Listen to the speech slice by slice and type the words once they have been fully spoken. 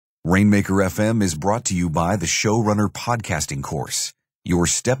Rainmaker FM is brought to you by the Showrunner Podcasting Course, your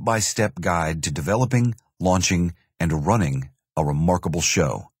step-by-step guide to developing, launching, and running a remarkable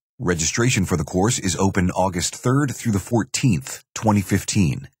show. Registration for the course is open August 3rd through the 14th,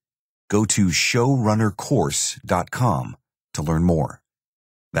 2015. Go to showrunnercourse.com to learn more.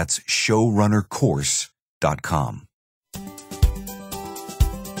 That's showrunnercourse.com.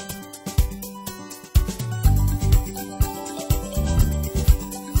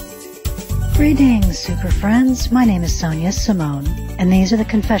 Greetings, super friends. My name is Tanya Simone, and these are the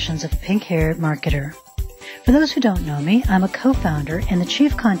Confessions of a Pink-Haired Marketer. For those who don't know me, I'm a co-founder and the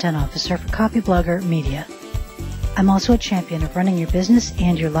Chief Content Officer for Copyblogger Media. I'm also a champion of running your business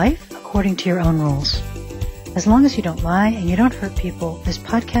and your life according to your own rules. As long as you don't lie and you don't hurt people, this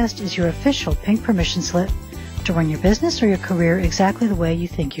podcast is your official pink permission slip to run your business or your career exactly the way you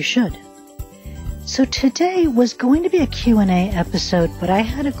think you should. So today was going to be a Q&A episode, but I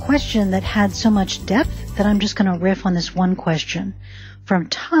had a question that had so much depth that I'm just going to riff on this one question from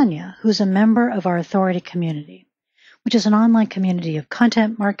Tanya, who's a member of our Authority community, which is an online community of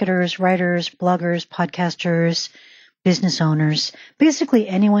content marketers, writers, bloggers, podcasters, business owners, basically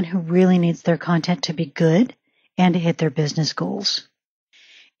anyone who really needs their content to be good and to hit their business goals.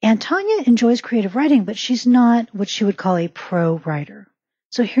 And Tanya enjoys creative writing, but she's not what she would call a pro writer.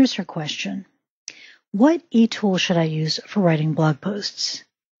 So here's her question. What e-tool should I use for writing blog posts?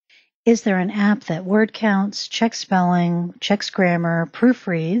 Is there an app that word counts, checks spelling, checks grammar,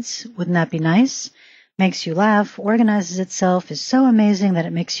 proofreads? Wouldn't that be nice? Makes you laugh, organizes itself, is so amazing that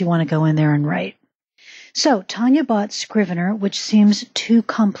it makes you want to go in there and write. So Tanya bought Scrivener, which seems too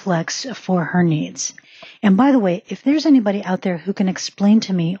complex for her needs. And by the way, if there's anybody out there who can explain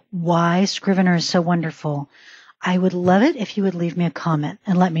to me why Scrivener is so wonderful, I would love it if you would leave me a comment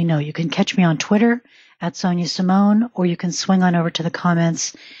and let me know. You can catch me on Twitter at Sonia Simone, or you can swing on over to the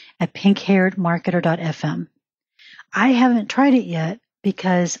comments at pinkhairedmarketer.fm. I haven't tried it yet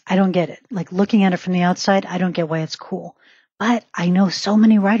because I don't get it. Like looking at it from the outside, I don't get why it's cool. But I know so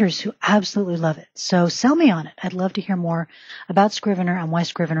many writers who absolutely love it. So sell me on it. I'd love to hear more about Scrivener and why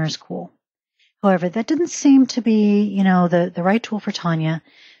Scrivener is cool. However, that didn't seem to be, the right tool for Tanya.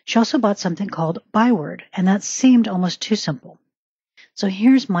 She also bought something called Byword, and that seemed almost too simple. So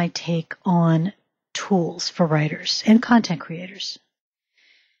here's my take on tools for writers and content creators.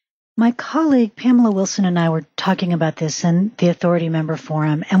 My colleague Pamela Wilson and I were talking about this in the Authority Member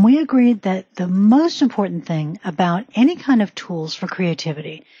Forum, and we agreed that the most important thing about any kind of tools for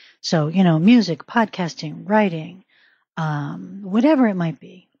creativity, so, music, podcasting, writing, whatever it might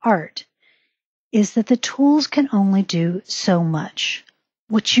be, art, is that the tools can only do so much.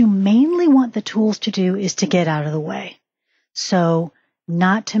 What you mainly want the tools to do is to get out of the way. So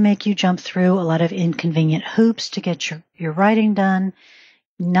not to make you jump through a lot of inconvenient hoops to get your writing done,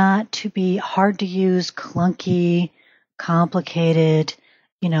 not to be hard to use, clunky, complicated.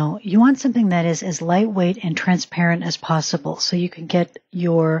 You want something that is as lightweight and transparent as possible so you can get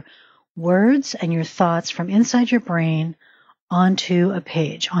your words and your thoughts from inside your brain onto a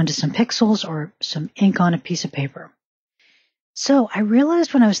page, onto some pixels or some ink on a piece of paper. So I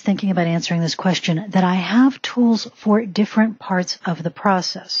realized when I was thinking about answering this question that I have tools for different parts of the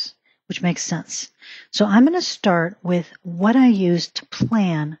process, which makes sense. So I'm going to start with what I use to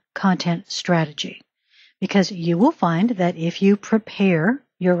plan content strategy, because you will find that if you prepare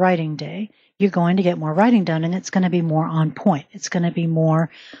your writing day, you're going to get more writing done, and it's going to be more on point. It's going to be more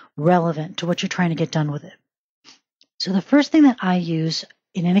relevant to what you're trying to get done with it. So the first thing that I use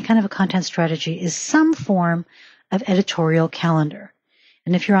in any kind of a content strategy is some form of editorial calendar.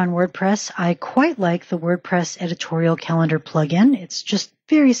 And if you're on WordPress, I quite like the WordPress editorial calendar plugin. It's just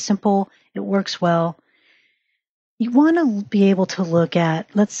very simple. It works well. You want to be able to look at,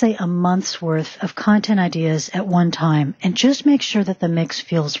 let's say, a month's worth of content ideas at one time and just make sure that the mix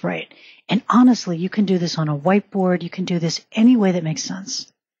feels right. And honestly, you can do this on a whiteboard. You can do this any way that makes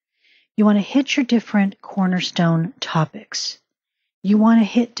sense. You want to hit your different cornerstone topics. You want to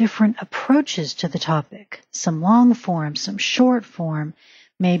hit different approaches to the topic, some long form, some short form,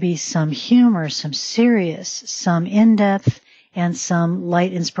 maybe some humor, some serious, some in-depth, and some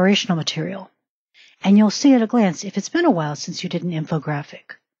light inspirational material. And you'll see at a glance if it's been a while since you did an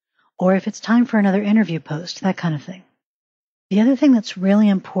infographic, or if it's time for another interview post, that kind of thing. The other thing that's really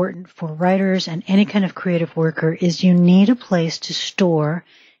important for writers and any kind of creative worker is you need a place to store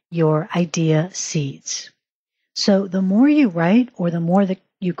your idea seeds. So the more you write or the more that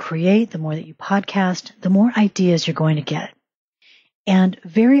you create, the more that you podcast, the more ideas you're going to get. And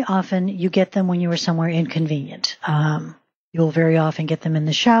very often you get them when you are somewhere inconvenient. You'll very often get them in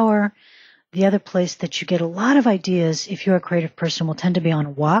the shower. The other place that you get a lot of ideas, if you're a creative person, will tend to be on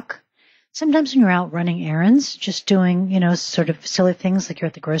a walk. Sometimes when you're out running errands, just doing, sort of silly things like you're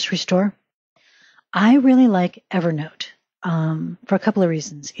at the grocery store. I really like Evernote for a couple of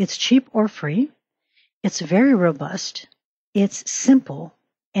reasons. It's cheap or free. It's very robust. It's simple,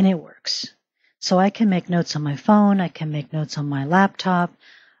 and it works. So I can make notes on my phone. I can make notes on my laptop.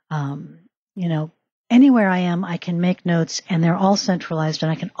 Anywhere I am, I can make notes, and they're all centralized, and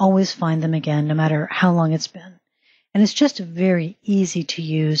I can always find them again, no matter how long it's been. And it's just very easy to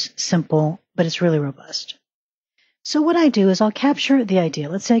use, simple, but it's really robust. So what I do is I'll capture the idea.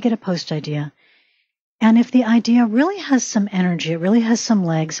 Let's say I get a post idea. And if the idea really has some energy, it really has some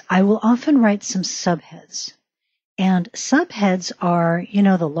legs, I will often write some subheads. And subheads are,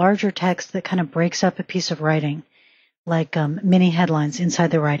 the larger text that kind of breaks up a piece of writing, like mini headlines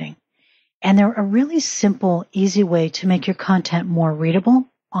inside the writing. And they're a really simple, easy way to make your content more readable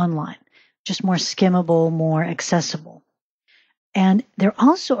online, just more skimmable, more accessible. And they're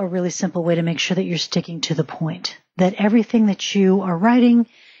also a really simple way to make sure that you're sticking to the point, that everything that you are writing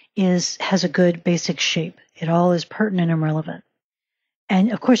has a good basic shape. It all is pertinent and relevant.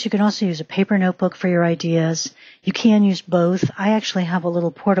 And of course, you can also use a paper notebook for your ideas. You can use both. I actually have a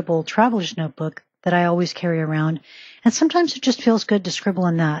little portable traveler's notebook that I always carry around. And sometimes it just feels good to scribble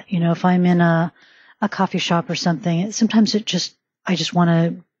in that. If I'm in a coffee shop or something, sometimes I just want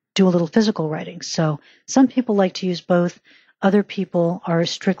to do a little physical writing. So some people like to use both. Other people are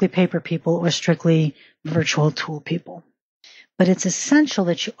strictly paper people or strictly virtual tool people. But it's essential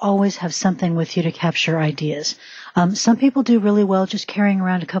that you always have something with you to capture ideas. Some people do really well just carrying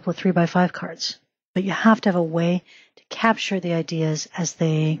around a couple of 3x5 cards. But you have to have a way to capture the ideas as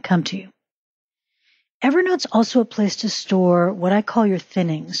they come to you. Evernote's also a place to store what I call your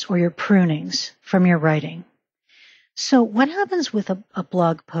thinnings or your prunings from your writing. So what happens with a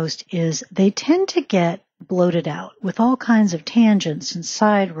blog post is they tend to get bloated out with all kinds of tangents and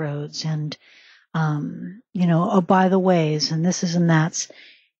side roads and, by the ways and this is and that's.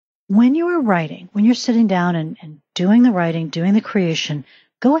 When you are writing, when you're sitting down and doing the writing, doing the creation,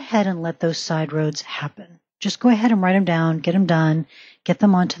 go ahead and let those side roads happen. Just go ahead and write them down, get them done, get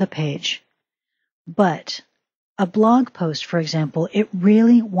them onto the page. But a blog post, for example, it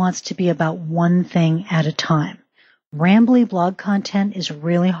really wants to be about one thing at a time. Rambly blog content is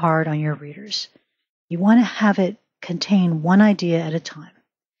really hard on your readers. You want to have it contain one idea at a time.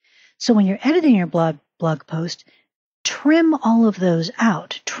 So when you're editing your blog post, trim all of those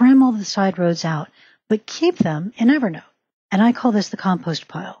out, trim all the side roads out, but keep them in Evernote. And I call this the compost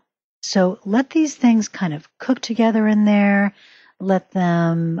pile. So let these things kind of cook together in there, let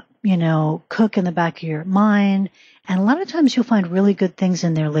them cook in the back of your mind. And a lot of times you'll find really good things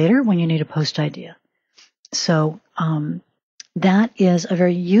in there later when you need a post idea. So that is a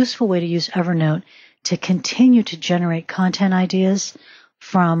very useful way to use Evernote to continue to generate content ideas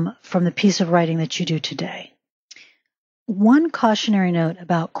from the piece of writing that you do today. One cautionary note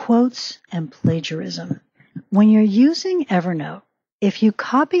about quotes and plagiarism. When you're using Evernote, if you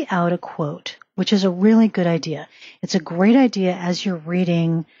copy out a quote, which is a really good idea, it's a great idea as you're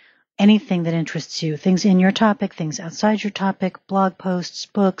reading anything that interests you, things in your topic, things outside your topic, blog posts,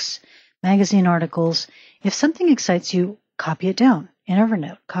 books, magazine articles. If something excites you, copy it down in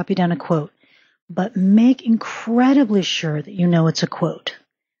Evernote, copy down a quote, but make incredibly sure that you know it's a quote.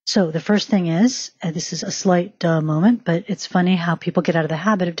 So the first thing is, this is a slight duh moment, but it's funny how people get out of the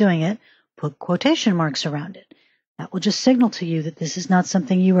habit of doing it, put quotation marks around it. That will just signal to you that this is not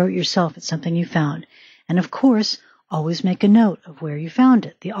something you wrote yourself, it's something you found. And of course, always make a note of where you found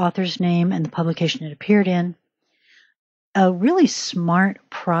it, the author's name and the publication it appeared in. A really smart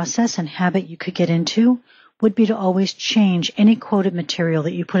process and habit you could get into would be to always change any quoted material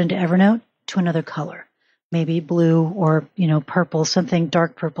that you put into Evernote to another color. Maybe blue or, purple, something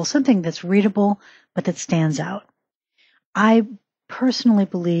dark purple, something that's readable but that stands out. I personally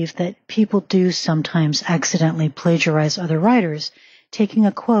believe that people do sometimes accidentally plagiarize other writers, taking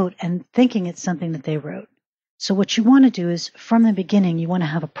a quote and thinking it's something that they wrote. So what you want to do is, from the beginning, you want to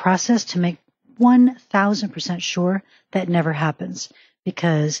have a process to make 1,000% sure that never happens,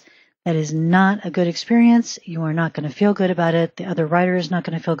 because that is not a good experience. You are not going to feel good about it. The other writer is not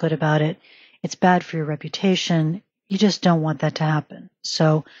going to feel good about it. It's bad for your reputation. You just don't want that to happen.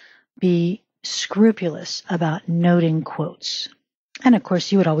 So be scrupulous about noting quotes. And of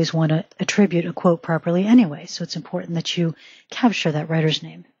course, you would always want to attribute a quote properly anyway, so it's important that you capture that writer's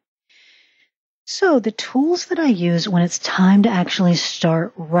name. So the tools that I use when it's time to actually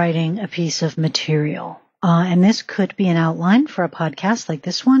start writing a piece of material, and this could be an outline for a podcast like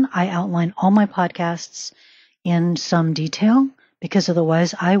this one. I outline all my podcasts in some detail because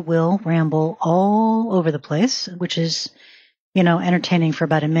otherwise I will ramble all over the place, which is, entertaining for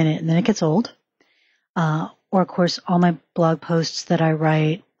about a minute, and then it gets old. Or, of course, all my blog posts that I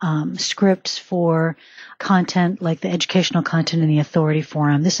write, scripts for content like the educational content in the Authority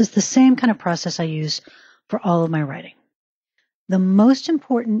Forum. This is the same kind of process I use for all of my writing. The most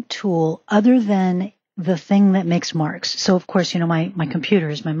important tool, other than the thing that makes marks. So, of course, my computer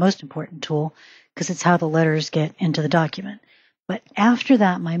is my most important tool because it's how the letters get into the document. But after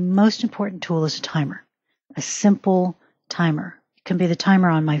that, my most important tool is a timer, a simple timer. It can be the timer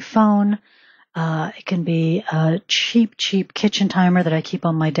on my phone. It can be a cheap kitchen timer that I keep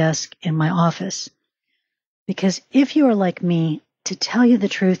on my desk in my office. Because if you are like me, to tell you the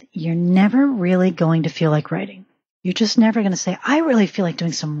truth, you're never really going to feel like writing. You're just never going to say, I really feel like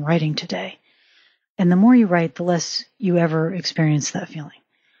doing some writing today. And the more you write, the less you ever experience that feeling,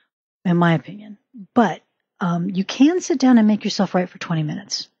 in my opinion. But you can sit down and make yourself write for 20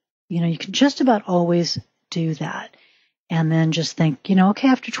 minutes. You can just about always do that. And then just think, okay,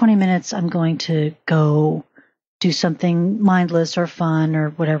 after 20 minutes, I'm going to go do something mindless or fun or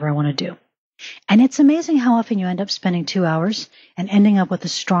whatever I want to do. And it's amazing how often you end up spending 2 hours and ending up with a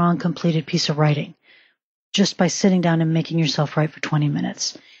strong, completed piece of writing just by sitting down and making yourself write for 20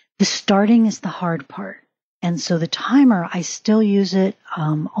 minutes. The starting is the hard part. And so the timer, I still use it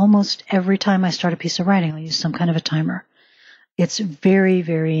almost every time I start a piece of writing. I'll use some kind of a timer. It's a very,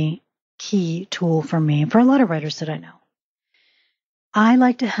 very key tool for me and for a lot of writers that I know. I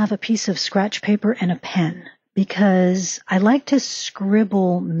like to have a piece of scratch paper and a pen because I like to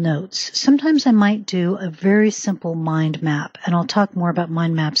scribble notes. Sometimes I might do a very simple mind map, and I'll talk more about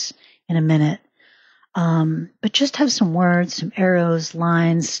mind maps in a minute. But just have some words, some arrows,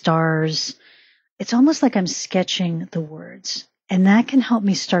 lines, stars. It's almost like I'm sketching the words, and that can help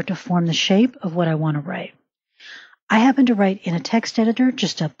me start to form the shape of what I want to write. I happen to write in a text editor,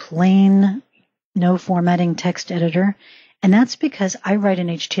 just a plain, no formatting text editor. And that's because I write in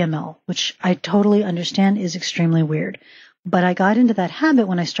HTML, which I totally understand is extremely weird. But I got into that habit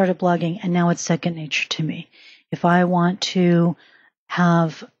when I started blogging, and now it's second nature to me. If I want to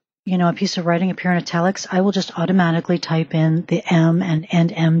have, a piece of writing appear in italics, I will just automatically type in the M and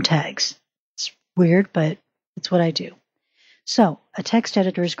end M tags. It's weird, but it's what I do. So a text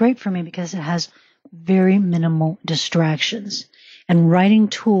editor is great for me because it has very minimal distractions. And writing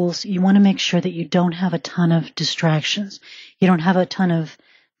tools, you want to make sure that you don't have a ton of distractions. You don't have a ton of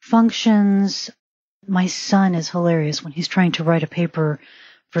functions. My son is hilarious when he's trying to write a paper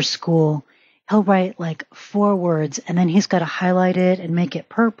for school. He'll write like 4 words, and then he's got to highlight it and make it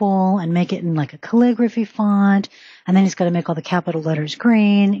purple and make it in like a calligraphy font. And then he's got to make all the capital letters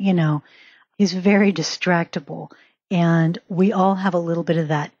green. He's very distractible. And we all have a little bit of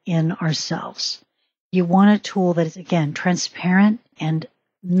that in ourselves. You want a tool that is, again, transparent and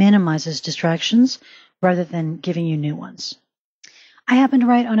minimizes distractions rather than giving you new ones. I happen to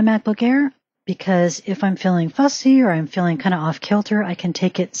write on a MacBook Air because if I'm feeling fussy or I'm feeling kind of off kilter, I can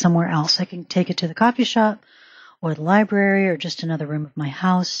take it somewhere else. I can take it to the coffee shop or the library or just another room of my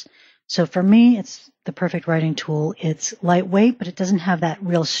house. So for me, it's the perfect writing tool. It's lightweight, but it doesn't have that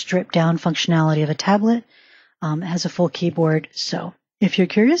real stripped down functionality of a tablet. It has a full keyboard. So if you're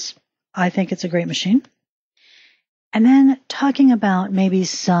curious, I think it's a great machine. And then talking about maybe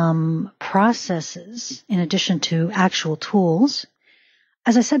some processes in addition to actual tools.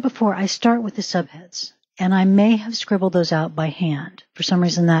 As I said before, I start with the subheads, and I may have scribbled those out by hand. For some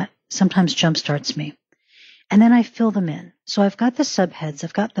reason, that sometimes jumpstarts me. And then I fill them in. So I've got the subheads,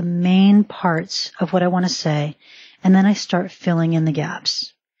 I've got the main parts of what I want to say, and then I start filling in the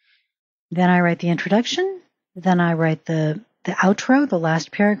gaps. Then I write the introduction, then I write the outro, the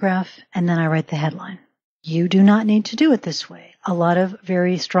last paragraph, and then I write the headline. You do not need to do it this way. A lot of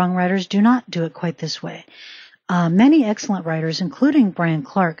very strong writers do not do it quite this way. Many excellent writers, including Brian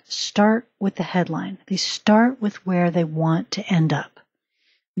Clark, start with the headline. They start with where they want to end up.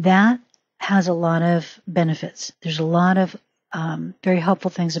 That has a lot of benefits. There's a lot of very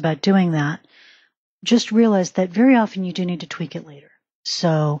helpful things about doing that. Just realize that very often you do need to tweak it later.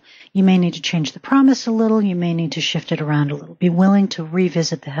 So you may need to change the promise a little. You may need to shift it around a little. Be willing to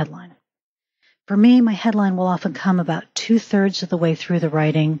revisit the headline. For me, my headline will often come about 2/3 of the way through the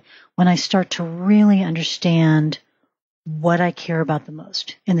writing when I start to really understand what I care about the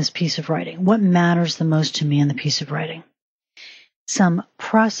most in this piece of writing, what matters the most to me in the piece of writing. Some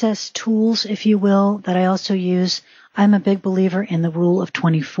process tools, if you will, that I also use. I'm a big believer in the rule of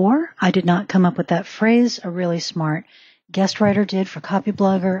 24. I did not come up with that phrase. A really smart guest writer did for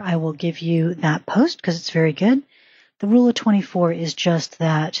Copyblogger. I will give you that post because it's very good. The rule of 24 is just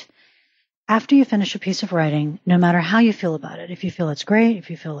that After you finish a piece of writing, no matter how you feel about it, if you feel it's great, if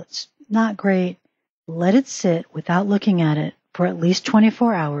you feel it's not great, let it sit without looking at it for at least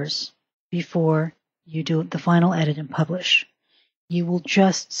 24 hours before you do the final edit and publish. You will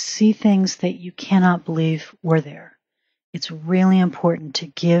just see things that you cannot believe were there. It's really important to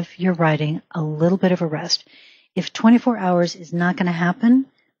give your writing a little bit of a rest. If 24 hours is not going to happen,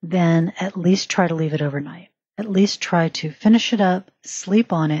 then at least try to leave it overnight. At least try to finish it up,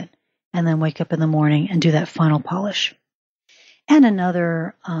 sleep on it, and then wake up in the morning and do that final polish. And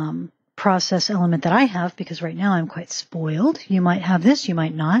another process element that I have, because right now I'm quite spoiled, you might have this, you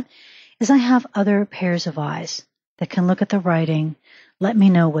might not, is I have other pairs of eyes that can look at the writing, let me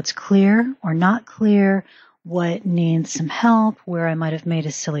know what's clear or not clear, what needs some help, where I might have made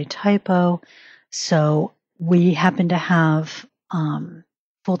a silly typo. So we happen to have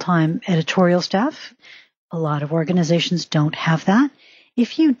full-time editorial staff. A lot of organizations don't have that.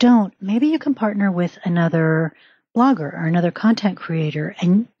 If you don't, maybe you can partner with another blogger or another content creator,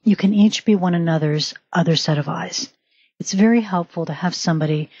 and you can each be one another's other set of eyes. It's very helpful to have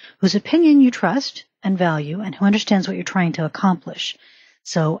somebody whose opinion you trust and value and who understands what you're trying to accomplish.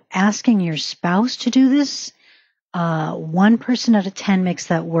 So asking your spouse to do this, one person out of 10 makes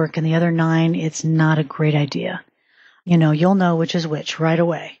that work, and the other 9, it's not a great idea. You'll know which is which right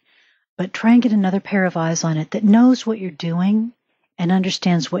away. But try and get another pair of eyes on it that knows what you're doing and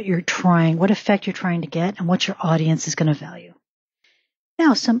understands what effect you're trying to get and what your audience is going to value.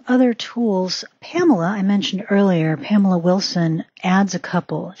 Now, some other tools. Pamela, I mentioned earlier, Pamela Wilson adds a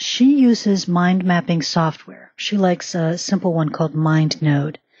couple. She uses mind mapping software. She likes a simple one called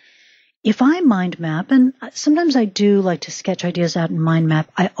MindNode. If I mind map, and sometimes I do like to sketch ideas out in mind map,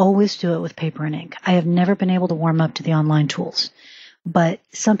 I always do it with paper and ink. I have never been able to warm up to the online tools, but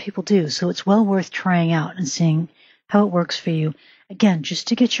some people do. So it's well worth trying out and seeing how it works for you. Again, just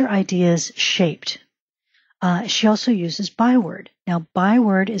to get your ideas shaped. She also uses Byword. Now,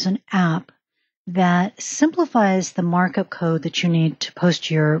 Byword is an app that simplifies the markup code that you need to post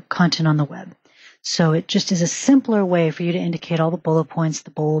your content on the web. So it just is a simpler way for you to indicate all the bullet points,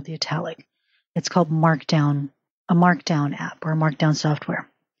 the bold, the italic. It's called a Markdown app or a Markdown software.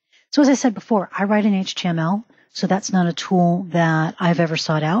 So as I said before, I write in HTML, so that's not a tool that I've ever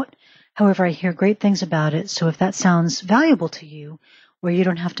sought out. However, I hear great things about it. So if that sounds valuable to you, where you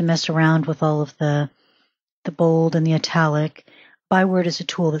don't have to mess around with all of the bold and the italic, Byword is a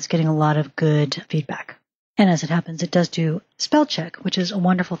tool that's getting a lot of good feedback. And as it happens, it does do spell check, which is a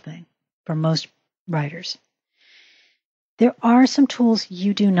wonderful thing for most writers. There are some tools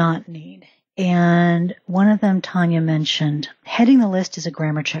you do not need. And one of them Tanya mentioned. Heading the list is a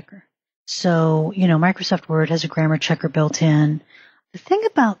grammar checker. So, Microsoft Word has a grammar checker built in. The thing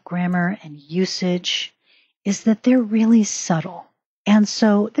about grammar and usage is that they're really subtle. And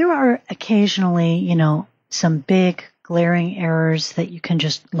so there are occasionally, some big glaring errors that you can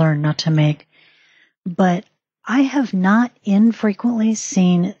just learn not to make. But I have not infrequently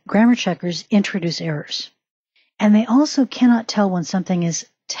seen grammar checkers introduce errors. And they also cannot tell when something is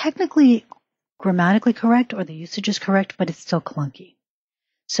technically grammatically correct or the usage is correct, but it's still clunky.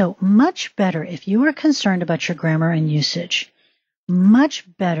 So much better, if you are concerned about your grammar and usage, much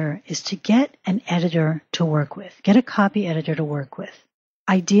better is to get an editor to work with. Get a copy editor to work with.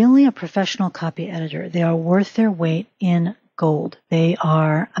 Ideally, a professional copy editor. They are worth their weight in gold. They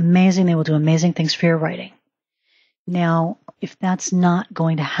are amazing. They will do amazing things for your writing. Now, if that's not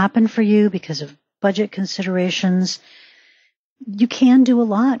going to happen for you because of budget considerations, you can do a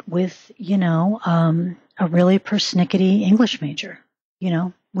lot with, a really persnickety English major.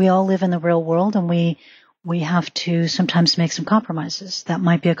 We all live in the real world, and we have to sometimes make some compromises. That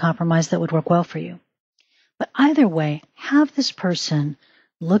might be a compromise that would work well for you. But either way, have this person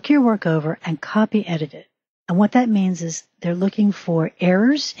look your work over and copy edit it. And what that means is they're looking for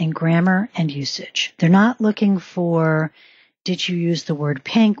errors in grammar and usage. They're not looking for, did you use the word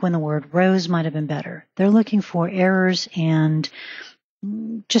pink when the word rose might have been better? They're looking for errors and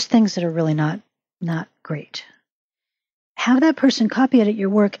just things that are really not great. Have that person copy edit your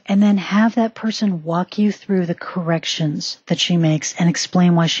work and then have that person walk you through the corrections that she makes and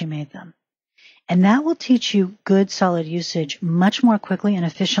explain why she made them. And that will teach you good, solid usage much more quickly and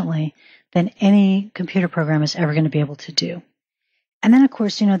efficiently than any computer program is ever going to be able to do. And then, of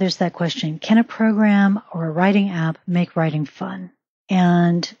course, there's that question, can a program or a writing app make writing fun?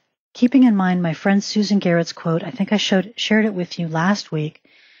 And keeping in mind my friend Susan Garrett's quote, I think I shared it with you last week,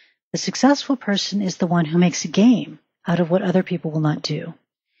 the successful person is the one who makes a game out of what other people will not do.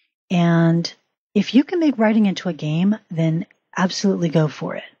 And if you can make writing into a game, then absolutely go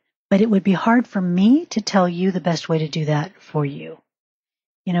for it. But it would be hard for me to tell you the best way to do that for you.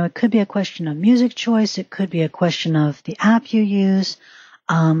 It could be a question of music choice. It could be a question of the app you use.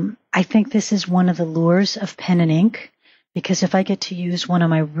 I think this is one of the lures of pen and ink, because if I get to use one of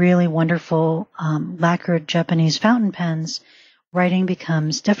my really wonderful lacquered Japanese fountain pens, writing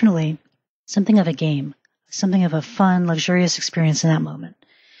becomes definitely something of a game, something of a fun, luxurious experience in that moment.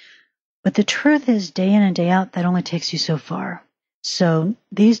 But the truth is, day in and day out, that only takes you so far. So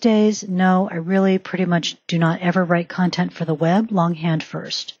these days, no, I really pretty much do not ever write content for the web longhand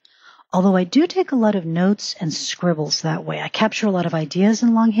first. Although I do take a lot of notes and scribbles that way. I capture a lot of ideas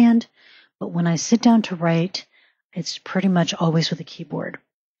in longhand, but when I sit down to write, it's pretty much always with a keyboard.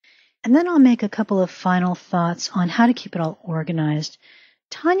 And then I'll make a couple of final thoughts on how to keep it all organized.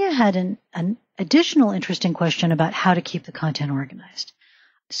 Tanya had an additional interesting question about how to keep the content organized.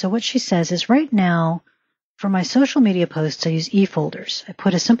 So what she says is, right now, for my social media posts, I use e-folders. I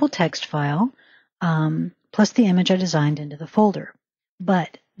put a simple text file plus the image I designed into the folder.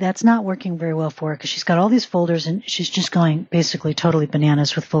 But that's not working very well for her because she's got all these folders and she's just going basically totally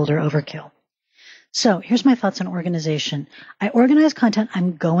bananas with folder overkill. So here's my thoughts on organization. I organize content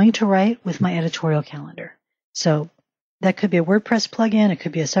I'm going to write with my editorial calendar. So that could be a WordPress plugin. It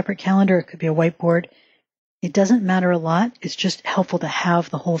could be a separate calendar. It could be a whiteboard. It doesn't matter a lot. It's just helpful to have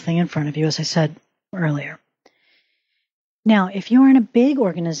the whole thing in front of you, as I said earlier. Now, if you are in a big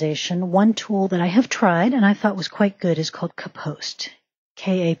organization, one tool that I have tried and I thought was quite good is called Kapost,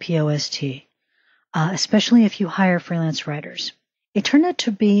 K-A-P-O-S-T, especially if you hire freelance writers. It turned out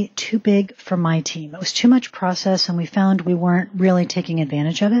to be too big for my team. It was too much process, and we found we weren't really taking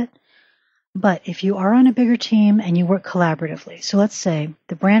advantage of it. But if you are on a bigger team and you work collaboratively, so let's say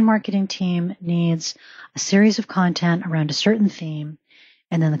the brand marketing team needs a series of content around a certain theme,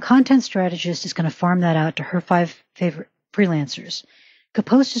 and then the content strategist is going to farm that out to her 5 favorite freelancers.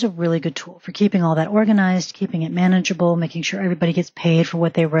 Kapost is a really good tool for keeping all that organized, keeping it manageable, making sure everybody gets paid for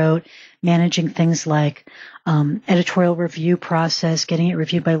what they wrote, managing things like editorial review process, getting it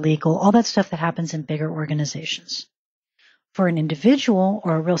reviewed by legal, all that stuff that happens in bigger organizations. For an individual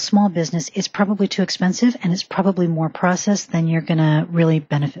or a real small business, it's probably too expensive and it's probably more process than you're going to really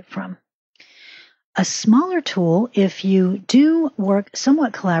benefit from. A smaller tool, if you do work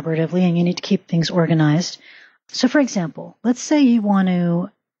somewhat collaboratively and you need to keep things organized. So for example, let's say you want to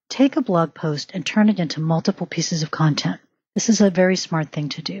take a blog post and turn it into multiple pieces of content. This is a very smart thing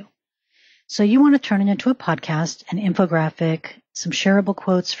to do. So you want to turn it into a podcast, an infographic, some shareable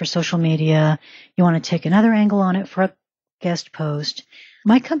quotes for social media. You want to take another angle on it for a guest post.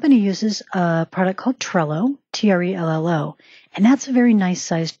 My company uses a product called Trello, Trello, and that's a very nice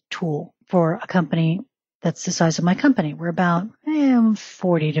sized tool for a company that's the size of my company. We're about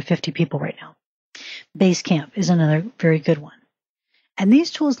 40 to 50 people right now. Basecamp is another very good one. And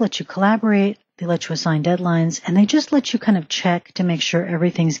these tools let you collaborate, they let you assign deadlines, and they just let you kind of check to make sure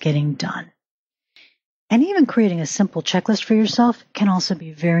everything's getting done. And even creating a simple checklist for yourself can also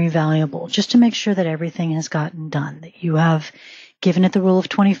be very valuable, just to make sure that everything has gotten done, that you have given it the rule of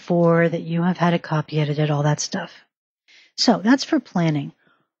 24, that you have had it copy edited, all that stuff. So that's for planning.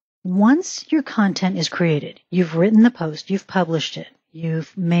 Once your content is created, you've written the post, you've published it,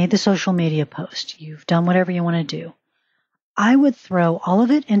 you've made the social media post, you've done whatever you want to do, I would throw all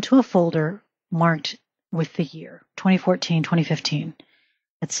of it into a folder marked with the year, 2014, 2015,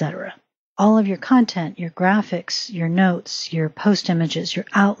 etc. All of your content, your graphics, your notes, your post images, your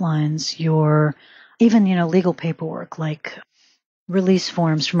outlines, your even, legal paperwork like release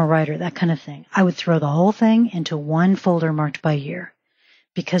forms from a writer, that kind of thing. I would throw the whole thing into one folder marked by year,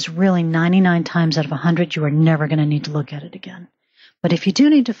 because really 99 times out of 100, you are never going to need to look at it again. But if you do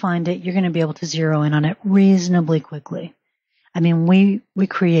need to find it, you're going to be able to zero in on it reasonably quickly. I mean, we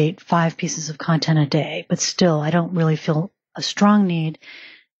create 5 pieces of content a day, but still, I don't really feel a strong need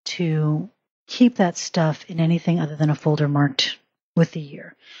to keep that stuff in anything other than a folder marked with the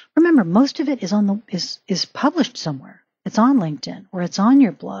year. Remember, most of it is published somewhere. It's on LinkedIn, or it's on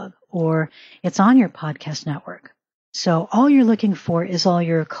your blog, or it's on your podcast network. So all you're looking for is all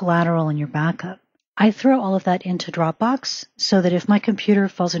your collateral and your backup. I throw all of that into Dropbox so that if my computer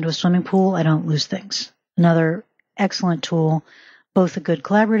falls into a swimming pool, I don't lose things. Another excellent tool, both a good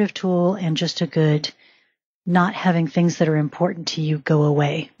collaborative tool and just a good not having things that are important to you go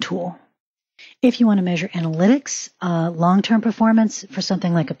away tool. If you want to measure analytics, long-term performance for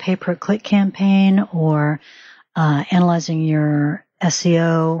something like a pay-per-click campaign, or analyzing your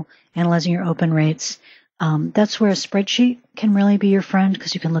SEO, analyzing your open rates, that's where a spreadsheet can really be your friend,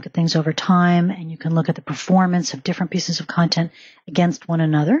 because you can look at things over time and you can look at the performance of different pieces of content against one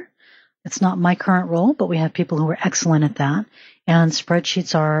another. It's not my current role, but we have people who are excellent at that. And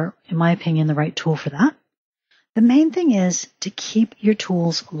spreadsheets are, in my opinion, the right tool for that. The main thing is to keep your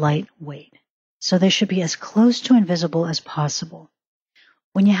tools lightweight, so they should be as close to invisible as possible.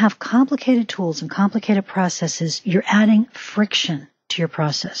 When you have complicated tools and complicated processes, you're adding friction to your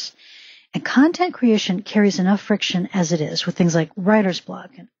process. And content creation carries enough friction as it is with things like writer's block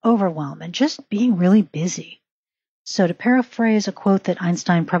and overwhelm and just being really busy. So to paraphrase a quote that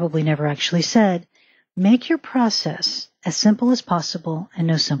Einstein probably never actually said, make your process as simple as possible and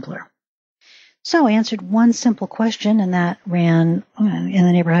no simpler. So I answered one simple question, and that ran in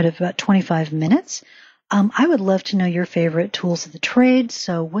the neighborhood of about 25 minutes. I would love to know your favorite tools of the trade.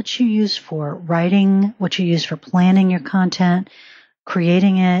 So what you use for writing, what you use for planning your content,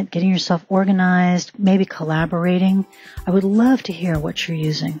 creating it, getting yourself organized, maybe collaborating. I would love to hear what you're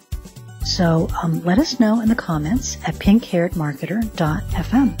using. So let us know in the comments at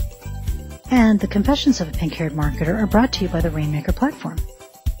pinkhairedmarketer.fm. And the Confessions of a Pink-Haired Marketer are brought to you by the Rainmaker platform,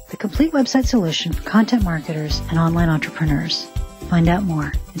 the complete website solution for content marketers and online entrepreneurs. Find out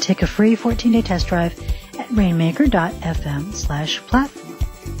more and take a free 14-day test drive at rainmaker.fm/platform.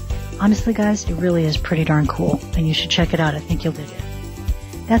 Honestly, guys, it really is pretty darn cool, and you should check it out. I think you'll dig it.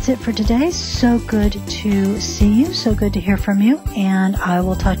 That's it for today. So good to see you. So good to hear from you. And I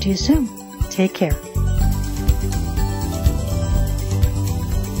will talk to you soon. Take care.